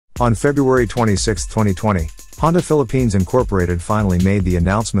On February 26, 2020, Honda Philippines Incorporated finally made the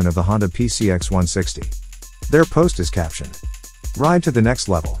announcement of the Honda PCX 160. Their post is captioned, "Ride to the next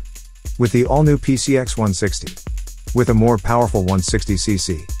level." With the all-new PCX 160. With a more powerful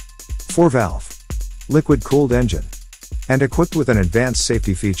 160cc, 4-valve, liquid-cooled engine, and equipped with an advanced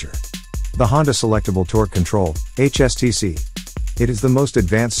safety feature, the Honda Selectable Torque Control, HSTC. It is the most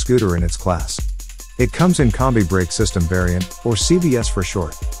advanced scooter in its class. It comes in Combi Brake System variant, or CBS for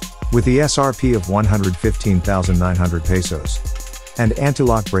short, with the SRP of 115,900 pesos, and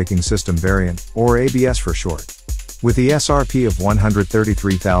Anti-Lock Braking System variant, or ABS for short, with the SRP of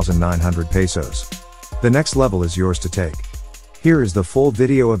 133,900 pesos. The next level is yours to take. Here is the full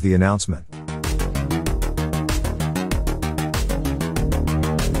video of the announcement.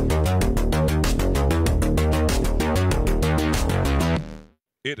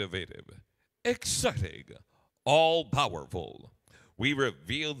 Innovative, exciting, all-powerful. We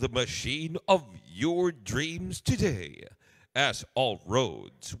reveal the machine of your dreams today, as all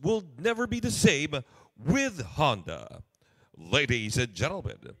roads will never be the same with Honda. Ladies and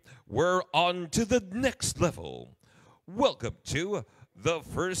gentlemen, we're on to the next level. Welcome to the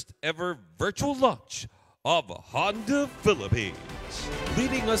first ever virtual launch of Honda Philippines.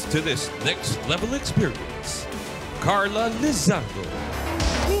 Leading us to this next level experience, Carla Lizardo.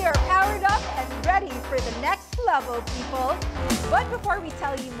 We are powered up and ready for the next level, people. But before we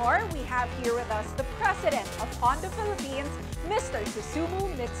tell you more, we have here with us the president of Honda Philippines, Mr. Susumu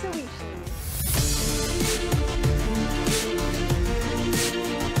Mitsubishi.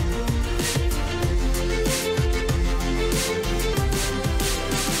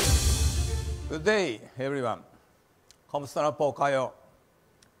 Good day, everyone. Kamusta na po kayo?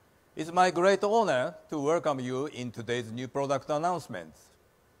 It's my great honor to welcome you in today's new product announcements.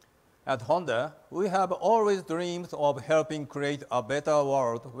 At Honda, we have always dreamed of helping create a better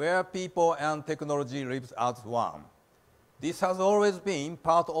world where people and technology lives as one. This has always been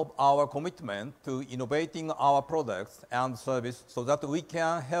part of our commitment to innovating our products and service so that we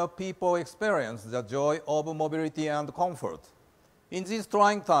can help people experience the joy of mobility and comfort. In this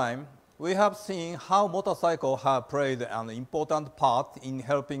trying time, we have seen how motorcycles have played an important part in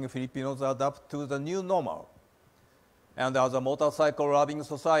helping Filipinos adapt to the new normal. And as a motorcycle-loving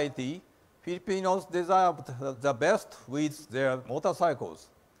society, Filipinos deserve the best with their motorcycles.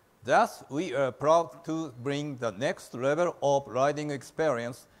 Thus, we are proud to bring the next level of riding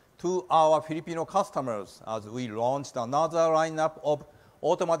experience to our Filipino customers as we launched another lineup of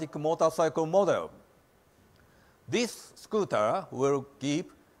automatic motorcycle model. This scooter will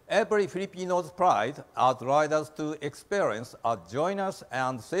give every Filipino's pride as riders to experience a joyous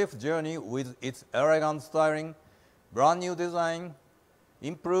and safe journey with its elegant styling, brand new design,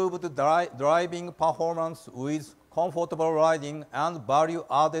 improved driving performance with comfortable riding and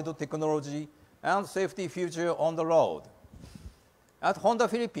value-added technology and safety feature on the road. At Honda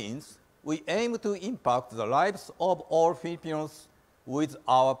Philippines, we aim to impact the lives of all Filipinos with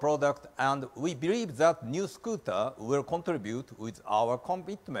our product, and we believe that new scooter will contribute with our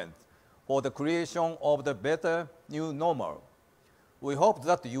commitment for the creation of the better new normal. We hope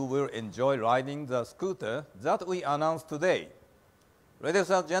that you will enjoy riding the scooter that we announced today.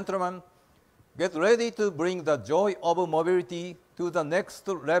 Ladies and gentlemen, get ready to bring the joy of mobility to the next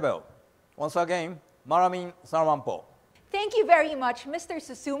level. Once again, maraming salamat po. Thank you very much, Mr.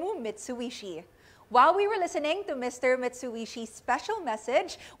 Susumu Mitsubishi. While we were listening to Mr. Mitsubishi's special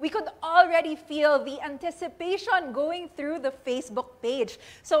message, we could already feel the anticipation going through the Facebook page.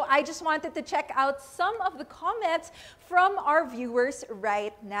 So I just wanted to check out some of the comments from our viewers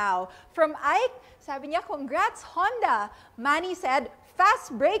right now. From Ike, sabi niya, "Congrats, Honda." Manny said,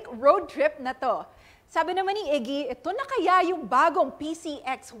 "Fast break road trip na to." Sabi naman ni Iggy, "Ito na kaya yung bagong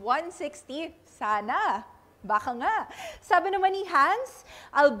PCX 160? Sana." Baka nga. Sabi naman ni Hans,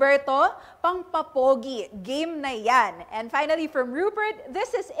 "Alberto, pangpapogi, game na yan." And finally from Rupert,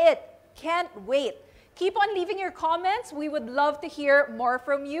 "This is it. Can't wait." Keep on leaving your comments. We would love to hear more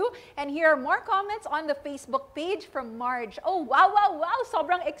from you. And here are more comments on the Facebook page from Marge. Oh, wow, wow, wow!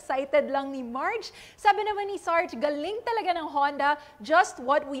 Sobrang excited lang ni Marge. Sabi naman ni Sarge, "Galing talaga ng Honda. Just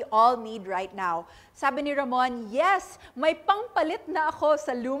what we all need right now." Sabi ni Ramon, "Yes, may pangpalit na ako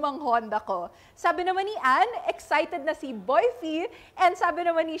sa lumang Honda ko." Sabi naman ni Anne, excited na si Boyfie. And sabi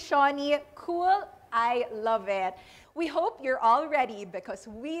naman ni Shawnee, "Cool, I love it." We hope you're all ready because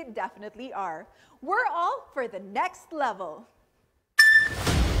we definitely are. We're all for the next level.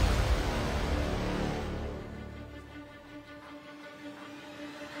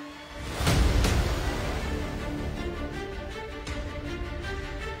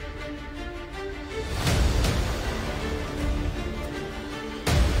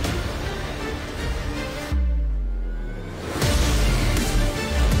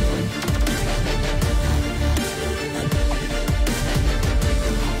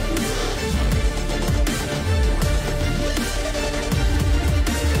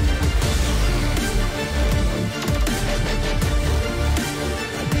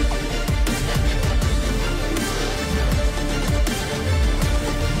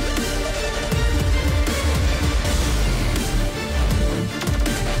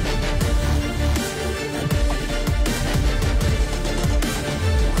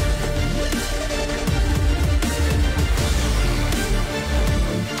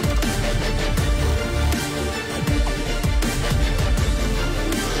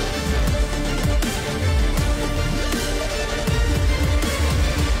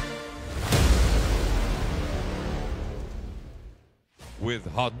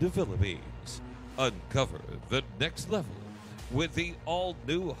 with Honda Philippines. Uncover the next level with the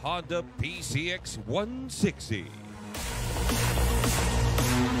all-new Honda PCX 160.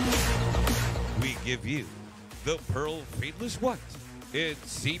 We give you the Pearl Fadless White in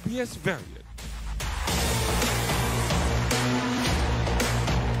CBS variant.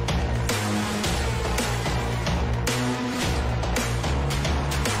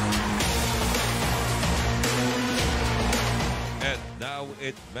 And now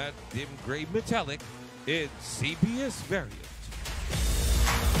in matte dim gray metallic in CBS variant.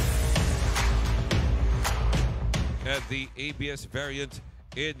 And the ABS variant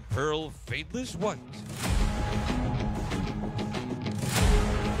in Pearl Fadless White.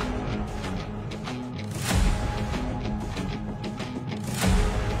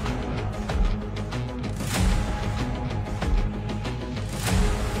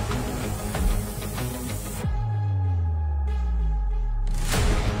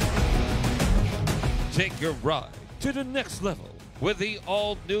 Take your ride to the next level with the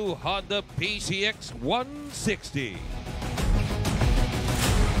all-new Honda PCX 160.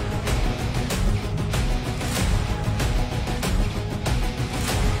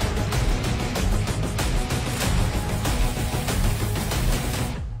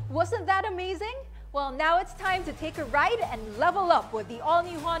 Wasn't that amazing? Well, now it's time to take a ride and level up with the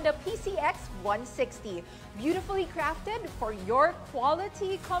all-new Honda PCX 160. Beautifully crafted for your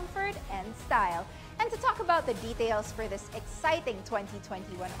quality, comfort, and style. And to talk about the details for this exciting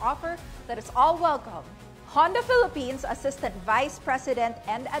 2021 offer, let us all welcome Honda Philippines Assistant Vice President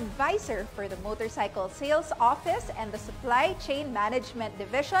and Advisor for the Motorcycle Sales Office and the Supply Chain Management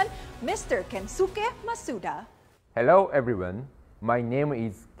Division, Mr. Kensuke Masuda. Hello everyone, my name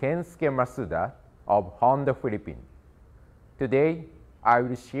is Kensuke Masuda of Honda Philippines. Today, I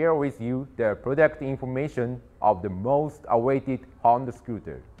will share with you the product information of the most awaited Honda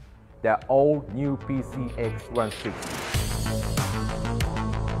scooter, the all-new PCX 160.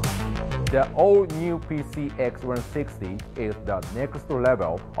 The all-new PCX 160 is the next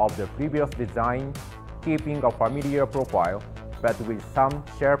level of the previous design, keeping a familiar profile but with some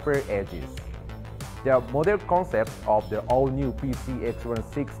sharper edges. The model concept of the all-new PCX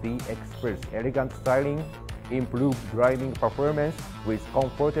 160 expresses elegant styling, improved driving performance with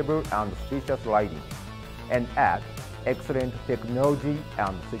comfortable and spacious riding, and adds excellent technology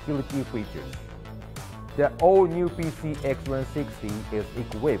and security features. The all-new PCX 160 is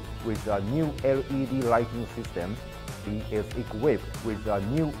equipped with a new LED lighting system.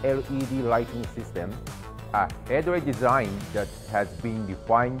 A headway design that has been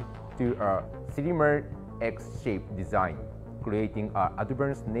refined to a slimmer X-shaped design, creating an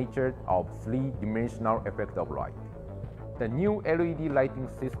advanced nature of three-dimensional effect of light. The new LED lighting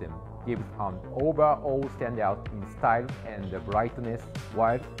system gives an overall standout in style and brightness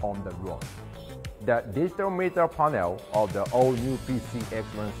while on the road. The digital meter panel of the all-new PCX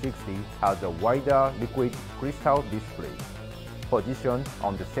 160 has a wider liquid crystal display positioned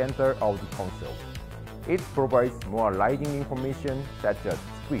on the center of the console. It provides more riding information such as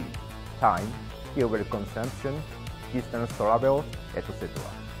speed, time, fuel consumption, distance traveled, etc.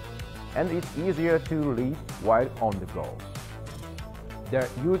 And it's easier to read while on the go. The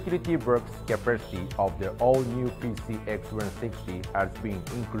utility box capacity of the all-new PCX 160 has been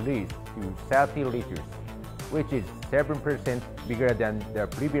increased to 30 liters, which is 7% bigger than the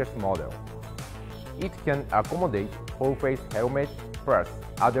previous model. It can accommodate full-face helmet plus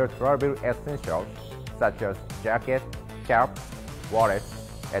other travel essentials such as jacket, cap, wallet,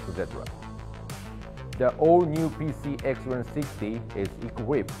 etc. The all-new PCX 160 is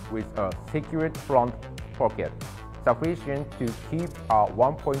equipped with a secured front pocket sufficient to keep a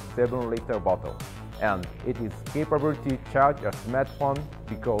 1.7-liter bottle, and it is capable to charge a smartphone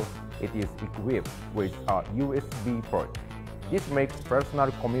because it is equipped with a USB port. This makes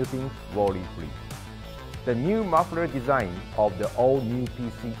personal commuting worry-free. The new muffler design of the all-new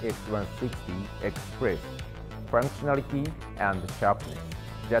PCX 160 expresses functionality and sharpness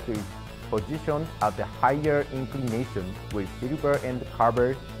that is positioned at a higher inclination with silver end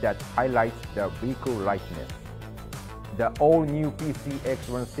cover that highlights the vehicle lightness. The all-new PCX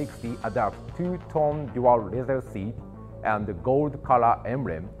 160 adopts two-tone dual leather seat and the gold color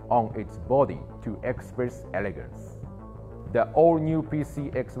emblem on its body to express elegance. The all-new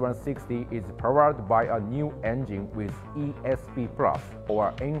PCX 160 is powered by a new engine with ESP Plus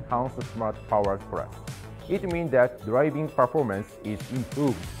or Enhanced Smart Power Plus. It means that driving performance is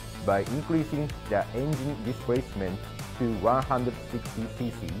improved by increasing the engine displacement to 160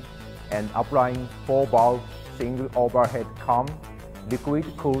 cc and applying 4-valve single overhead cam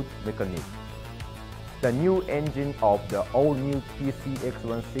liquid-cooled mechanism. The new engine of the all-new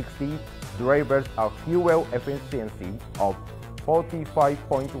PCX160 delivers a fuel efficiency of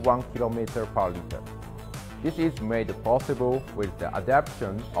 45.1 km per liter. This is made possible with the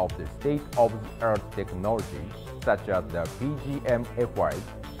adoption of the state-of-the-art technology such as the PGM-FY,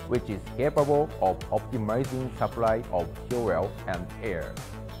 which is capable of optimizing supply of fuel and air.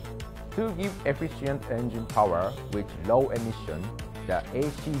 To give efficient engine power with low emission, the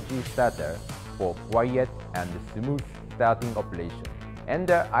ACG starter for quiet and smooth starting operation, and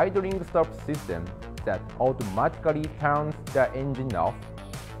the idling stop system that automatically turns the engine off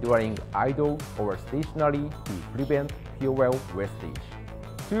during idle or stationary to prevent fuel wastage.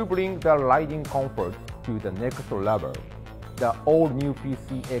 To bring the riding comfort to the next level, the all-new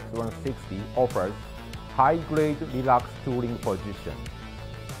PCX160 offers high-grade relaxed touring position.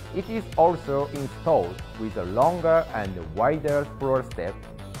 It is also installed with a longer and wider floor step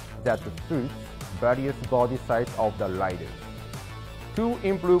that suits various body sizes of the riders. To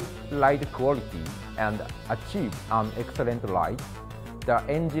improve ride quality and achieve an excellent ride, the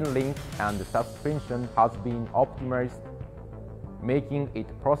engine length and suspension has been optimized, making it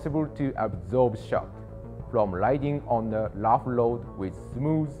possible to absorb shock from riding on a rough road with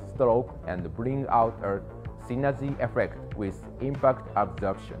smooth stroke and bring out a synergy effect with impact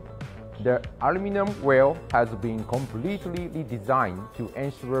absorption. The aluminum wheel has been completely redesigned to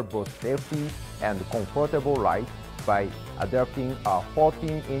ensure both safety and comfortable ride by adopting a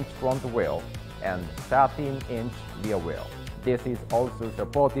 14-inch front wheel and 13-inch rear wheel. This is also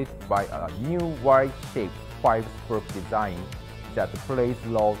supported by a new Y-shaped 5-spoke design that plays a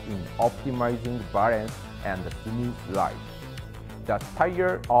role in optimizing balance and smooth ride. The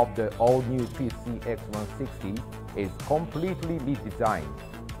tire of the all-new PCX160 is completely redesigned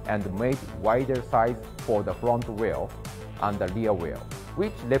and made wider size for the front wheel and the rear wheel,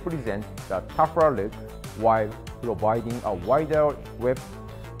 which represent the tougher look while providing a wider width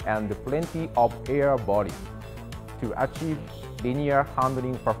and plenty of air volume to achieve linear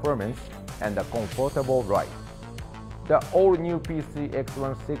handling performance and a comfortable ride. The all-new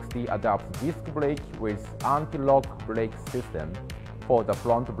PCX160 adopts disc brake with anti-lock brake system for the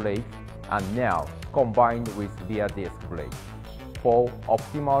front brake and now combined with rear disc brake for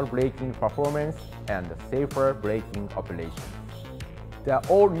optimal braking performance and safer braking operations. The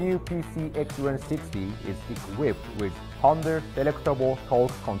all-new PCX160 is equipped with Honda Selectable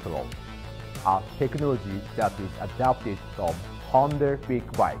Torque Control, a technology that is adapted from Honda Big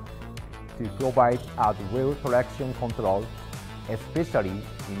Bike to provide at-will traction control, especially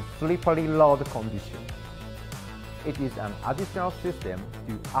in slippery road conditions. It is an additional system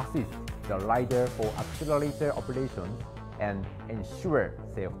to assist the rider for accelerator operations and ensure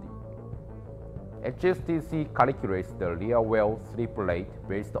safety. HSTC calculates the rear wheel slip rate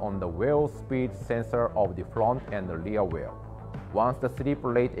based on the wheel speed sensor of the front and the rear wheel. Once the slip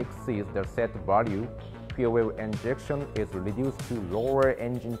rate exceeds the set value, fuel injection is reduced to lower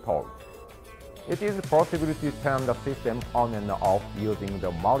engine torque. It is possible to turn the system on and off using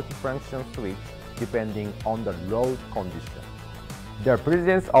the multifunction switch depending on the road condition. The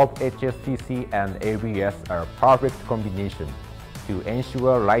presence of HSTC and ABS are a perfect combination to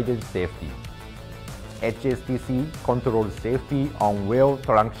ensure rider safety. HSTC controls safety on wheel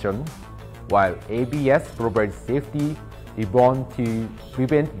traction, while ABS provides safety ribbon to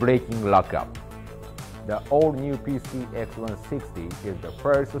prevent braking lockup. The all-new PCX160 is the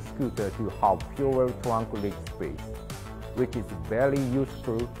first scooter to have fuel trunk rig space, which is very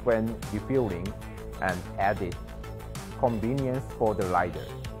useful when refueling and added convenience for the rider.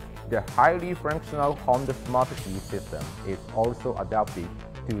 The highly functional Honda Smart Key system is also adapted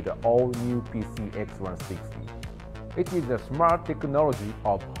to the all-new PCX160. It is a smart technology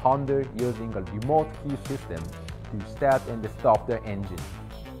of Honda using a remote key system to start and stop the engine,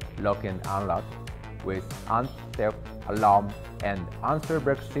 lock and unlock, with anti-theft alarm and answer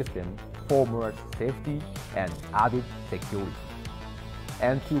brake system for more safety and added security.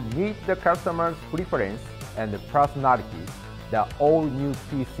 And to meet the customer's preference and personality, the all-new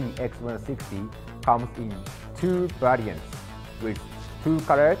PCX160 comes in 2 variants with 2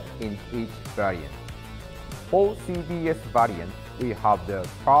 colors in each variant. For CBS variant, we have the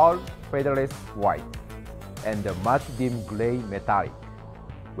Pearl Featherless White and the Matte Dim Gray Metallic,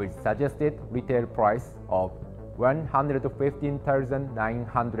 with suggested retail price of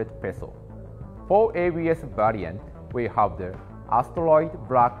 115,900 peso. For ABS variant, we have the Asteroid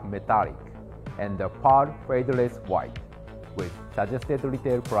Black Metallic and the Pearl Featherless White, with suggested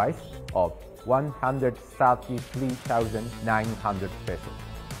retail price of 133,900 pesos.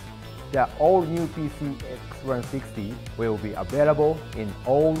 The all-new PCX 160 will be available in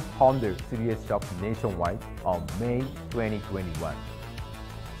all Honda series shops nationwide on May 2021.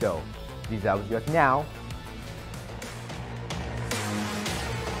 So, reserve yours now.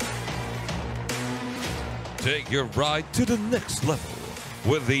 Take your ride to the next level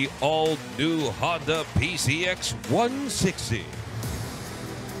with the all-new Honda PCX 160.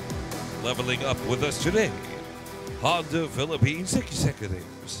 Leveling up with us today, Honda Philippines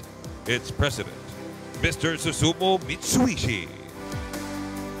executives. Its president, Mr. Susumu Mitsubishi.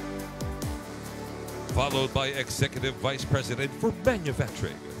 Followed by Executive Vice President for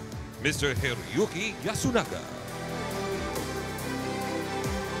Manufacturing, Mr. Hiroyuki Yasunaga.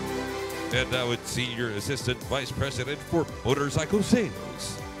 And now it's Senior Assistant Vice President for Motorcycle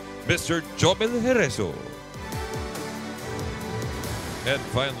Sales, Mr. Jomel Herezo. And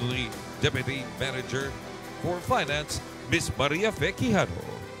finally, Deputy Manager for Finance, Ms. Maria Fe Quijano.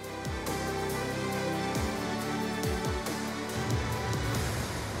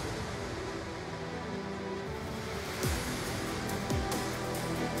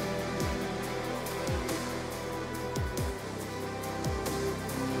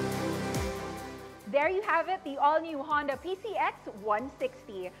 There you have it, the all-new Honda PCX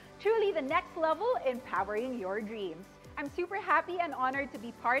 160. Truly the next level in powering your dreams. I'm super happy and honored to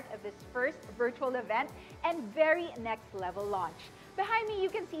be part of this first virtual event and very next level launch. Behind me, you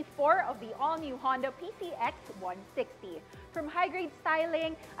can see 4 of the all-new Honda PCX 160. From high-grade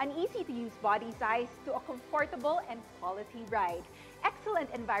styling, an easy-to-use body size, to a comfortable and quality ride. Excellent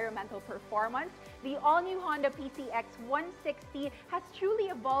environmental performance, the all-new Honda PCX 160 has truly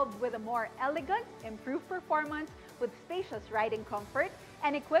evolved with a more elegant, improved performance with spacious riding comfort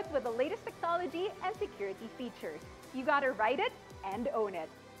and equipped with the latest technology and security features. You gotta ride it and own it.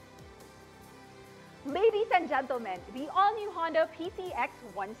 Ladies and gentlemen, the all-new Honda PCX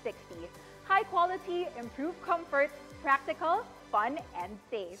 160. High quality, improved comfort, practical, fun, and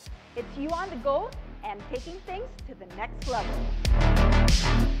safe. It's you on the go and taking things to the next level.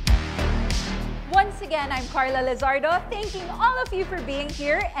 Once again, I'm Carla Lizardo, thanking all of you for being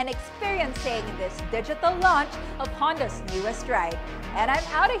here and experiencing this digital launch of Honda's newest ride. And I'm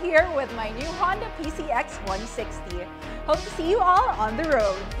out of here with my new Honda PCX 160. Hope to see you all on the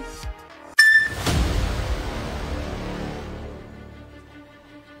road.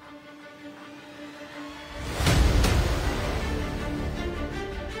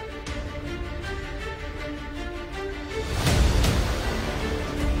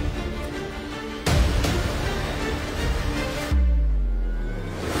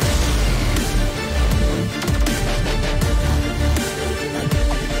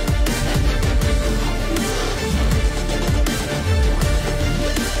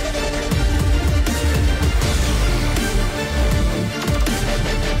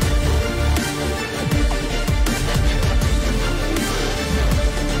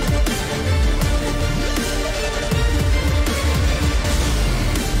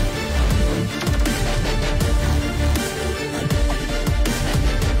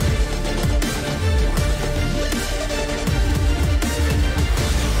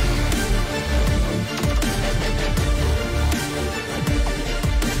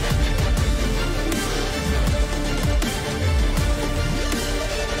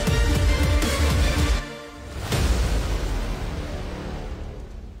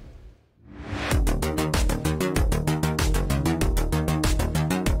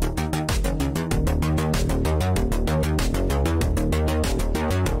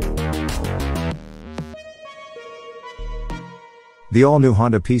 The all-new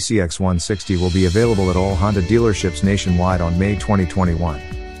Honda PCX 160 will be available at all Honda dealerships nationwide on May 2021.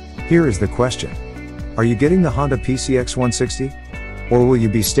 Here is the question. Are you getting the Honda PCX 160? Or will you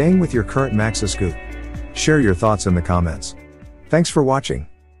be staying with your current Maxus Scoop? Share your thoughts in the comments. Thanks for watching.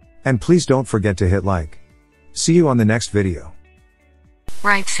 And please don't forget to hit like. See you on the next video.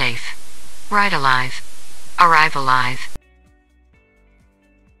 Ride safe. Ride alive. Arrive alive.